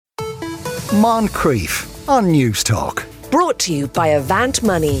Moncrief on News Talk. Brought to you by Avant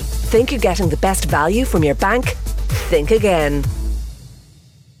Money. Think you're getting the best value from your bank? Think again.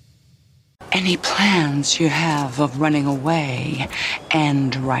 Any plans you have of running away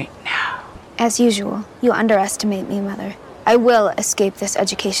end right now? As usual, you underestimate me, Mother. I will escape this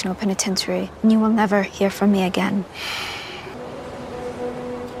educational penitentiary, and you will never hear from me again.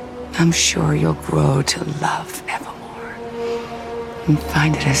 I'm sure you'll grow to love Evermore and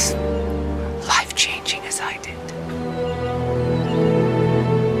find it as life-changing as I did.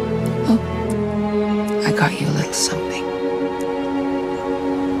 Oh, I got you a little something.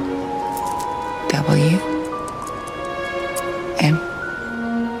 W. M.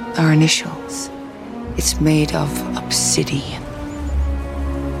 Our initials. It's made of obsidian,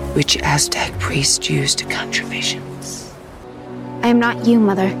 which Aztec priests used to conjure visions. I am not you,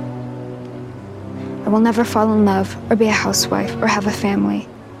 Mother. I will never fall in love or be a housewife or have a family.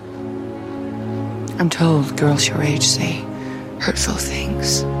 I'm told girls your age say hurtful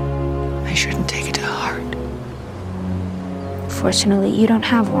things. I shouldn't take it to heart. Fortunately, you don't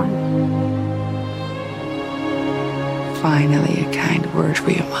have one. Finally, a kind word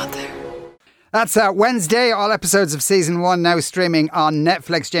for your mother. That's Wednesday. All episodes of season 1 now streaming on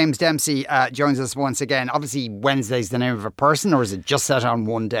Netflix. James Dempsey joins us once again. Obviously, Wednesday's the name of a person, or is it just set on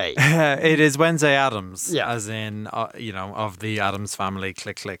one day? It is Wednesday Addams, yeah. As in, of the Addams family,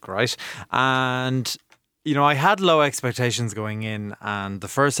 click, right? And, I had low expectations going in, and the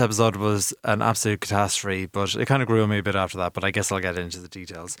first episode was an absolute catastrophe, but it kind of grew on me a bit after that, but I guess I'll get into the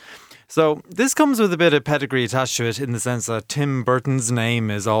details. So this comes with a bit of pedigree attached to it in the sense that Tim Burton's name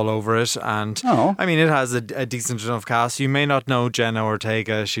is all over it. And I mean, it has a decent enough cast. You may not know Jenna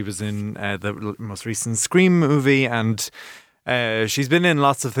Ortega. She was in the most recent Scream movie, and she's been in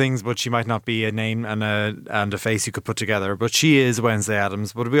lots of things, but she might not be a name and a face you could put together. But she is Wednesday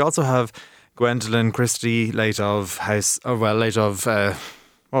Addams. But we also have Gwendolyn Christie, late of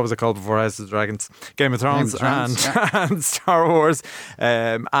what was it called before House of the Dragons? Game of Thrones, and Star Wars.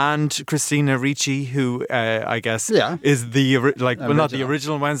 And Christina Ricci, who I guess is not the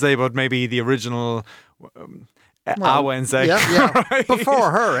original Wednesday, but maybe the original Wednesday. Yeah. Right?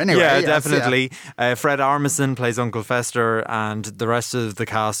 Before her, anyway. Yeah, yes, definitely. Fred Armisen plays Uncle Fester, and the rest of the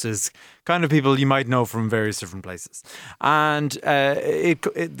cast is kind of people you might know from various different places. And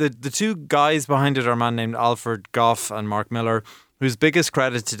the two guys behind it are a man named Alfred Gough and Mark Miller, whose biggest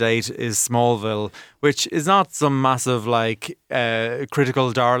credit to date is Smallville, which is not some massive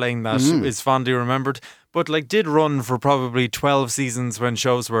critical darling that is fondly remembered, but did run for probably 12 seasons when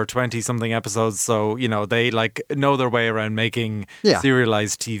shows were 20-something episodes. So, they know their way around making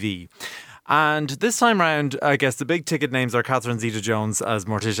serialized TV. And this time round, I guess the big ticket names are Catherine Zeta-Jones as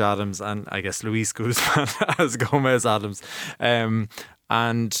Morticia Addams and I guess Luis Guzman as Gomez Addams. And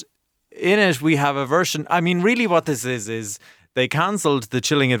in it, we have a version. I mean, really what this is they cancelled The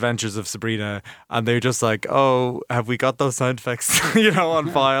Chilling Adventures of Sabrina, and they're just like, oh, have we got those sound effects,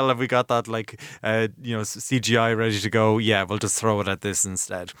 on file? Have we got that, CGI ready to go? Yeah, we'll just throw it at this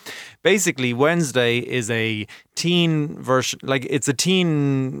instead. Basically, Wednesday is a teen version, it's a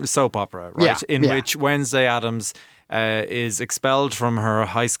teen soap opera, right? Which Wednesday Addams is expelled from her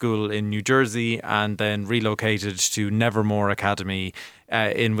high school in New Jersey and then relocated to Nevermore Academy,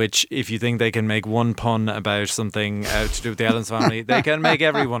 in which if you think they can make one pun about something to do with the Addams family, they can make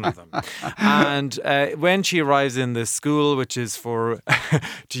every one of them. And when she arrives in this school, which is for,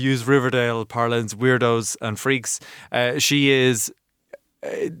 to use Riverdale parlance, weirdos and freaks, she is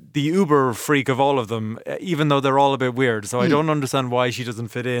the uber freak of all of them, even though they're all a bit weird. So I don't understand why she doesn't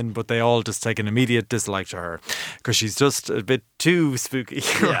fit in, but they all just take an immediate dislike to her because she's just a bit too spooky,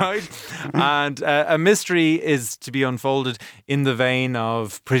 right? And a mystery is to be unfolded in the vein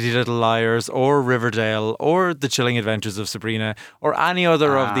of Pretty Little Liars or Riverdale or The Chilling Adventures of Sabrina or any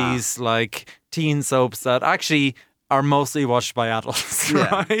other of these teen soaps that actually are mostly watched by adults,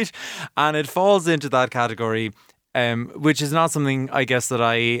 right? And it falls into that category. Which is not something, I guess, that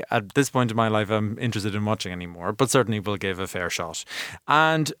I, at this point in my life, am interested in watching anymore, but certainly will give a fair shot.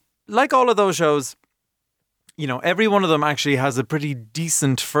 And like all of those shows, every one of them actually has a pretty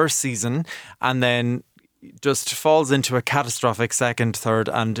decent first season and then just falls into a catastrophic second, third,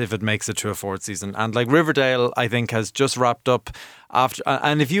 and if it makes it to a fourth season. And Riverdale, I think, has just wrapped up after.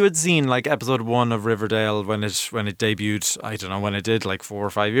 And if you had seen episode 1 of Riverdale when it debuted, I don't know when it did, 4 or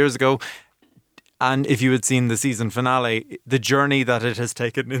 5 years ago. And if you had seen the season finale, the journey that it has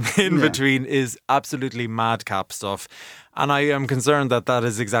taken in between is absolutely madcap stuff. And I am concerned that that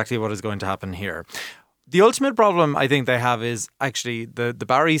is exactly what is going to happen here. The ultimate problem I think they have is actually the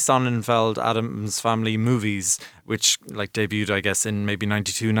Barry Sonnenfeld Addams Family movies, which like debuted, I guess, in maybe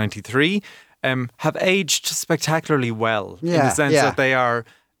 92, 93, have aged spectacularally well in the sense that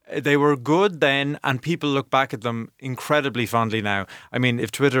they were good then, and people look back at them incredibly fondly now. I mean, if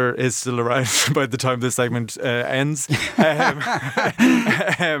Twitter is still around by the time this segment ends,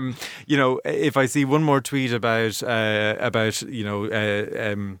 you know, if I see one more tweet about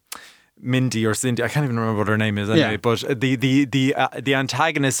Mindy or Cindy, I can't even remember what her name is anyway, but the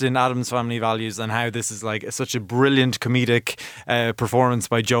antagonist in Addams Family Values, and how this is like such a brilliant comedic performance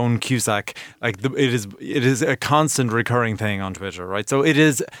by Joan Cusack. Like it is a constant recurring thing on Twitter, right? So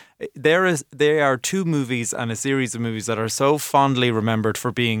there are two movies and a series of movies that are so fondly remembered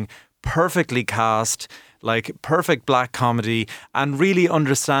for being perfectly cast, like perfect black comedy, and really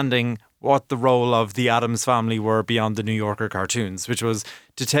understanding what the role of the Addams Family were beyond the New Yorker cartoons, which was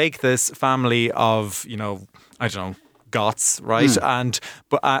to take this family of, you know, I don't know, goths, right, and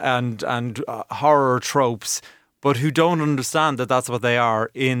horror tropes, but who don't understand that that's what they are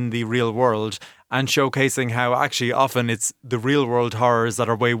in the real world, and showcasing how actually often it's the real world horrors that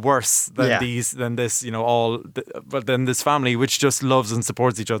are way worse than this, you know, but then this family which just loves and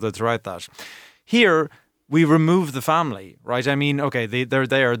supports each other throughout that. Here, we remove the family, right? I mean, okay, they're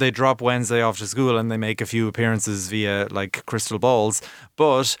there, they drop Wednesday off to school and they make a few appearances via like crystal balls,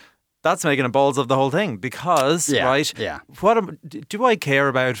 but that's making a balls of the whole thing because, right? Yeah. Do I care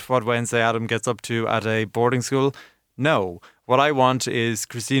about what Wednesday Adam gets up to at a boarding school? No. What I want is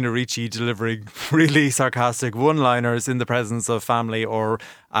Christina Ricci delivering really sarcastic one-liners in the presence of family or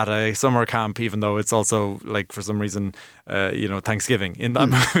at a summer camp, even though it's also, like, for some reason, Thanksgiving in that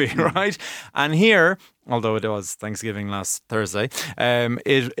movie, right? And here, although it was Thanksgiving last Thursday,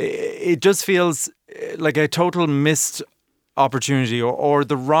 it just feels like a total missed opportunity or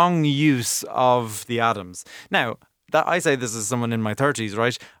the wrong use of the Addams. Now, that I say this as someone in my 30s,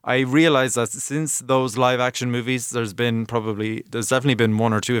 right? I realise that since those live action movies, there's definitely been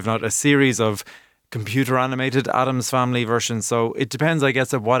one or two, if not a series of computer animated Addams Family versions. So it depends, I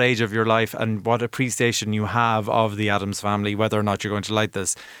guess, at what age of your life and what appreciation you have of the Addams Family, whether or not you're going to like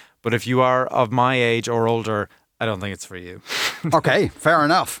this. But if you are of my age or older, I don't think it's for you. Okay, fair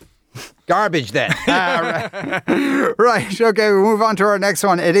enough. Garbage then. Right, okay, we'll move on to our next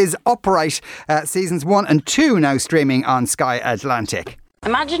one. It is Upright, seasons 1 and 2 now streaming on Sky Atlantic.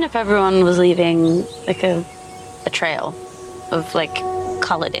 Imagine if everyone was leaving like a trail of like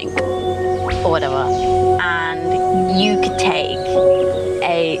coloured ink or whatever, and you could take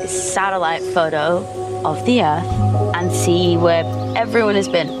a satellite photo of the Earth and see where everyone has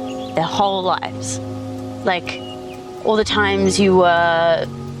been their whole lives. Like all the times you were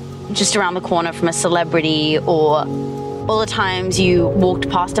just around the corner from a celebrity, or all the times you walked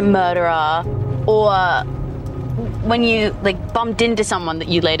past a murderer, or when you like bumped into someone that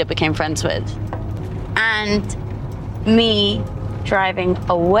you later became friends with. And me driving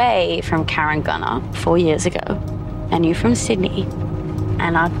away from Carangunna 4 years ago, and you from Sydney,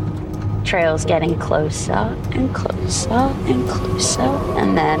 and our trails getting closer and closer and closer,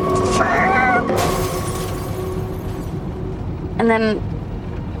 and then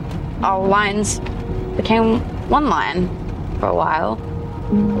our lines became one line for a while.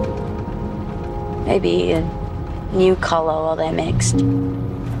 Maybe a new colour while they mixed.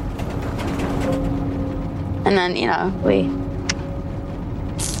 And then, we...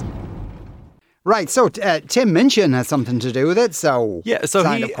 Right, so Tim Minchin has something to do with it, so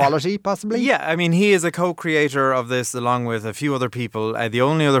sign of quality, possibly? Yeah, I mean, he is a co-creator of this along with a few other people. The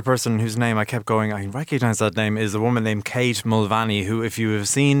only other person whose name I kept going, I recognise that name, is a woman named Kate Mulvaney, who, if you have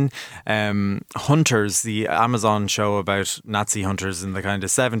seen Hunters, the Amazon show about Nazi hunters in the kind of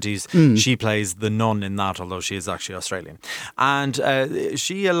 70s, she plays the nun in that, although she is actually Australian. And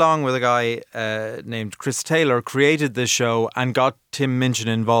she, along with a guy named Chris Taylor, created this show and got Tim Minchin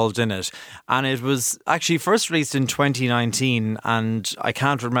involved in it. And it was actually first released in 2019, and I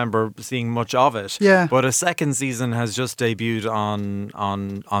can't remember seeing much of it. Yeah. But a second season has just debuted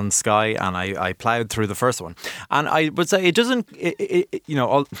on Sky, and I ploughed through the first one. And I would say it doesn't,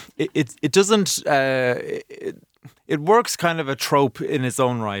 it works kind of a trope in its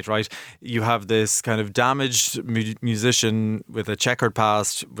own right? You have this kind of damaged musician with a checkered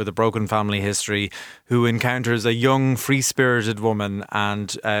past, with a broken family history, who encounters a young, free-spirited woman,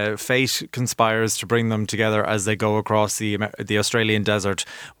 and fate conspires to bring them together as they go across the Australian desert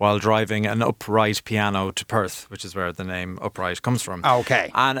while driving an upright piano to Perth, which is where the name Upright comes from. Okay.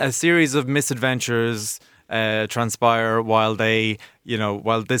 And a series of misadventures transpire while they,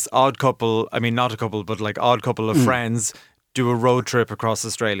 while this odd couple, I mean not a couple, but like odd couple of friends do a road trip across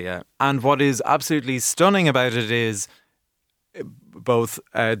Australia. And what is absolutely stunning about it is both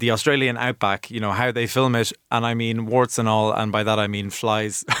the Australian outback, you know, how they film it, and I mean warts and all, and by that I mean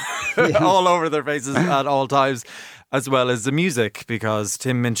flies all over their faces at all times, as well as the music, because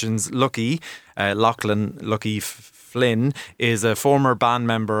Tim mentions Lucky, Lachlan Lucky Flynn is a former band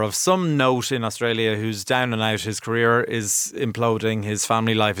member of some note in Australia who's down and out. His career is imploding, his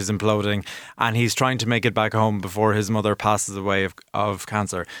family life is imploding, and he's trying to make it back home before his mother passes away of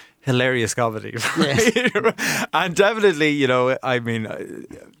cancer. Hilarious comedy. Yes. And definitely, you know, I mean,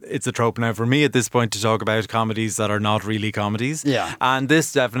 it's a trope now for me at this point to talk about comedies that are not really comedies. Yeah. And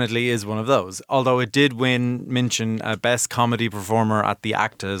this definitely is one of those. Although it did mention Best Comedy Performer at the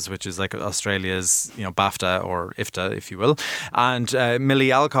ACTAs, which is like Australia's, you know, BAFTA or IFTA, if you will. And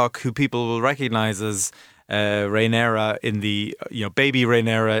Millie Alcock, who people will recognise as Rhaenyra in the, you know, baby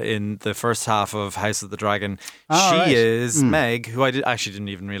Rhaenyra in the first half of House of the Dragon. She is Meg, who I actually didn't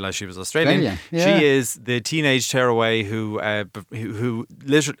even realise she was Australian. Yeah. She is the teenage tearaway who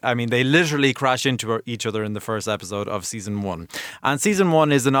literally, I mean, they literally crash into each other in the first episode of season 1. And season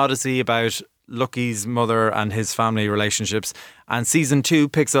 1 is an odyssey about Lucky's mother and his family relationships. And season 2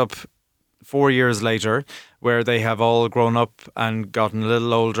 picks up 4 years later, where they have all grown up and gotten a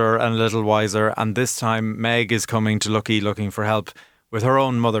little older and a little wiser. And this time Meg is coming to Lucky looking for help with her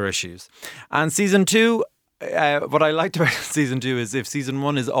own mother issues. And season 2, what I liked about season 2 is if season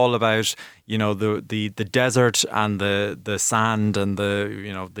 1 is all about, you know, the desert and the sand and the,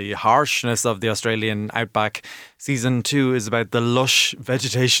 you know, the harshness of the Australian outback, season 2 is about the lush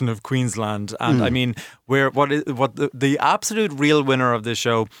vegetation of Queensland. And I mean, the absolute real winner of this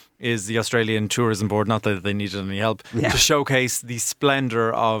show is the Australian Tourism Board, not that they needed any help, to showcase the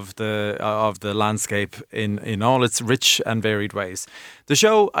splendour of the landscape in all its rich and varied ways. The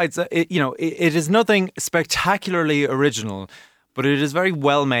show, I'd say, it is nothing spectacularly original, but it is very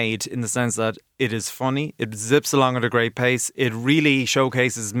well made in the sense that it is funny, it zips along at a great pace, it really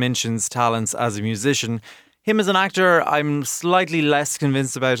showcases Minchin's talents as a musician. Him as an actor, I'm slightly less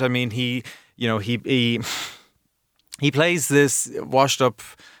convinced about. I mean, he plays this washed up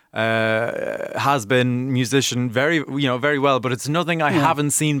has-been musician very well, but it's nothing I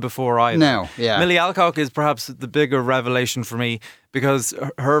haven't seen before either. No, yeah. Millie Alcock is perhaps the bigger revelation for me, because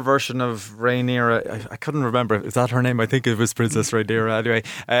her version of Rhaenyra, I couldn't remember, is that her name? I think it was Princess Rhaenyra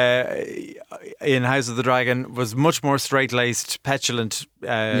anyway, in House of the Dragon, was much more straight-laced, petulant,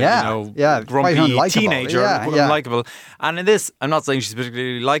 grumpy teenager, unlikable. And in this, I'm not saying she's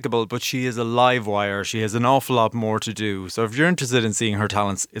particularly likeable, but she is a live wire. She has an awful lot more to do. So if you're interested in seeing her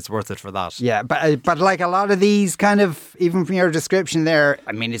talents, it's worth it for that. Yeah, but like a lot of these kind of, even from your description there,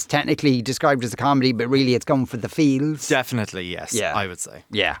 I mean, it's technically described as a comedy, but really it's going for the feels. Definitely, yes. Yeah. I would say.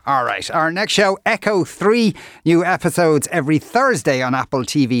 Yeah. All right. Our next show, Echo 3, new episodes every Thursday on Apple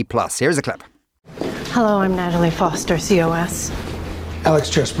TV+. Here's a clip. Hello, I'm Natalie Foster, COS.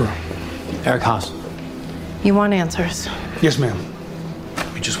 Alex Jesper. Eric Haas. You want answers? Yes, ma'am.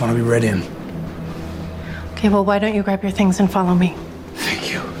 We just want to be read in. Okay, well, why don't you grab your things and follow me?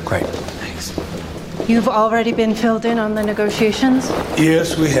 Thank you. Great. Thanks. You've already been filled in on the negotiations?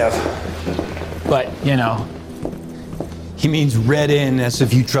 Yes, we have. But, you know, he means read in as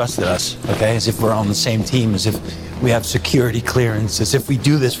if you trusted us, okay? As if we're on the same team, as if we have security clearance, as if we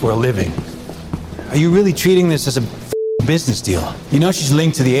do this for a living. Are you really treating this as a business deal? You know she's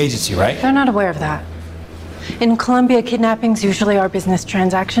linked to the agency, right? They're not aware of that. In Colombia, kidnappings usually are business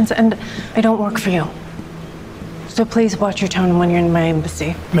transactions, and I don't work for you. So please watch your tone when you're in my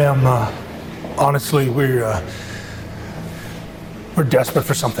embassy. Ma'am, honestly, we're desperate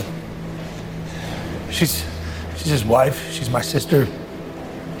for something. She's his wife. She's my sister.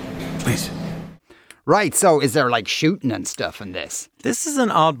 Please. Right, so is there like shooting and stuff in this? This is an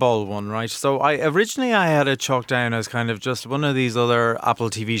oddball one, right? So I had it chalked down as kind of just one of these other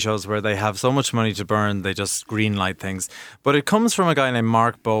Apple TV shows where they have so much money to burn, they just greenlight things. But it comes from a guy named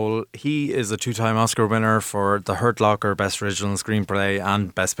Mark Bowl. He is a 2-time Oscar winner for The Hurt Locker, Best Original Screenplay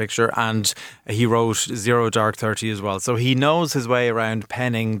and Best Picture. And he wrote Zero Dark 30 as well. So he knows his way around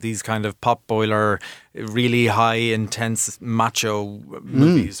penning these kind of pop boiler, really high, intense, macho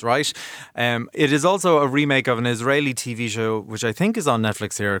movies, right? It is also a remake of an Israeli TV show, which I think is on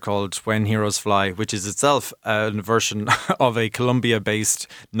Netflix here, called When Heroes Fly, which is itself a version of a Colombia-based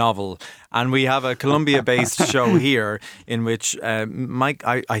novel. And we have a Colombia-based show here in which I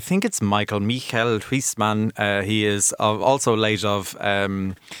think it's Michael Huisman. He is also late of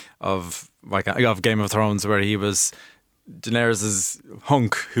Game of Thrones, where he was Daenerys'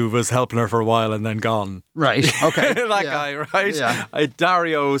 hunk who was helping her for a while and then gone. Right, okay. That guy, right? Yeah.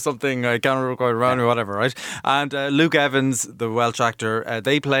 Dario something, I can't remember quite around or whatever, right? And Luke Evans, the Welsh actor,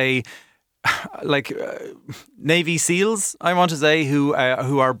 they play like Navy SEALs, I want to say, who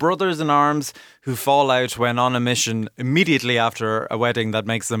are brothers in arms who fall out when on a mission immediately after a wedding that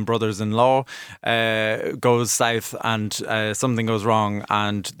makes them brothers-in-law goes south and something goes wrong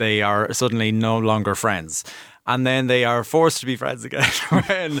and they are suddenly no longer friends. And then they are forced to be friends again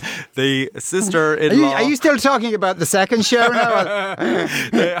when the sister-in-law... Are you still talking about the second show now?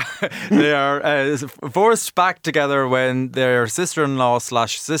 They are forced back together when their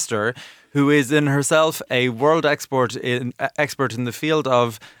sister-in-law/sister, who is in herself a world expert in the field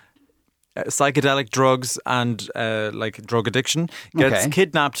of psychedelic drugs and like drug addiction, gets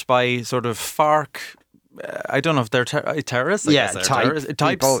kidnapped by sort of FARC... I don't know if they're terrorists. I guess they're terrorists.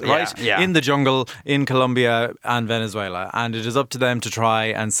 Types, people, right? Yeah. In the jungle in Colombia and Venezuela, and it is up to them to try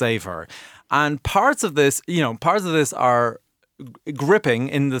and save her. And parts of this are gripping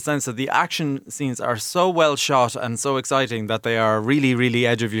in the sense that the action scenes are so well shot and so exciting that they are really, really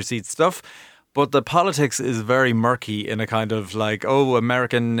edge of your seat stuff. But the politics is very murky in a kind of like,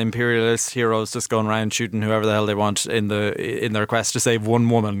 American imperialist heroes just going around shooting whoever the hell they want in their quest to save one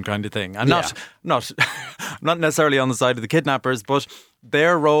woman kind of thing. And not necessarily on the side of the kidnappers, but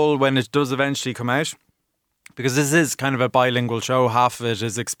their role when it does eventually come out, because this is kind of a bilingual show. Half of it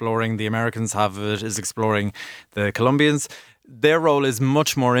is exploring the Americans, half of it is exploring the Colombians. Their role is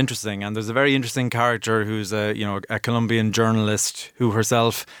much more interesting, and there's a very interesting character who's a Colombian journalist who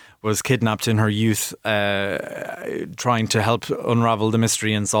herself was kidnapped in her youth, trying to help unravel the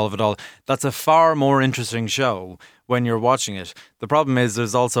mystery and solve it all. That's a far more interesting show when you're watching it. The problem is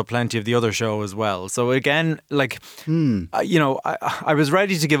there's also plenty of the other show as well. So again, like, I was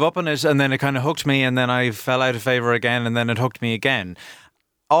ready to give up on it, and then it kind of hooked me, and then I fell out of favour again, and then it hooked me again.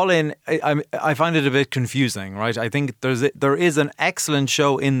 All in, I find it a bit confusing, right? I think there is an excellent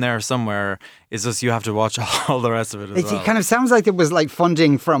show in there somewhere. It's just you have to watch all the rest of it as well. It kind of sounds like it was like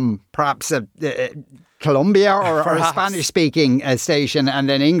funding from perhaps Colombia or a Spanish-speaking station, and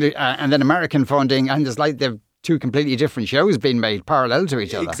then English and then American funding, and there's like the two completely different shows being made parallel to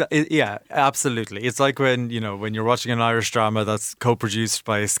each other. Yeah, absolutely. It's like when you're watching an Irish drama that's co-produced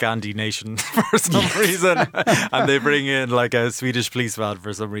by Scandi Nation for some reason, and they bring in like a Swedish police van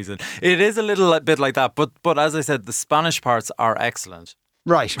for some reason. It is a little bit like that, but as I said, the Spanish parts are excellent.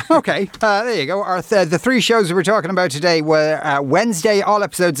 Right. Okay. There you go. The three shows we were talking about today were Wednesday, all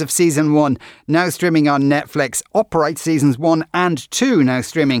episodes of season 1 now streaming on Netflix. Upright seasons 1 and 2 now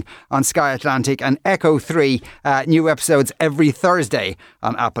streaming on Sky Atlantic, and Echo 3 new episodes every Thursday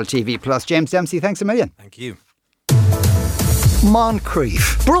on Apple TV+. James Dempsey, thanks a million. Thank you.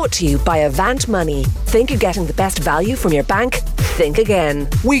 Moncrief. Brought to you by Avant Money. Think you're getting the best value from your bank? Think again.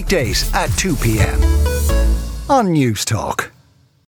 Weekdays at 2 p.m. on News Talk.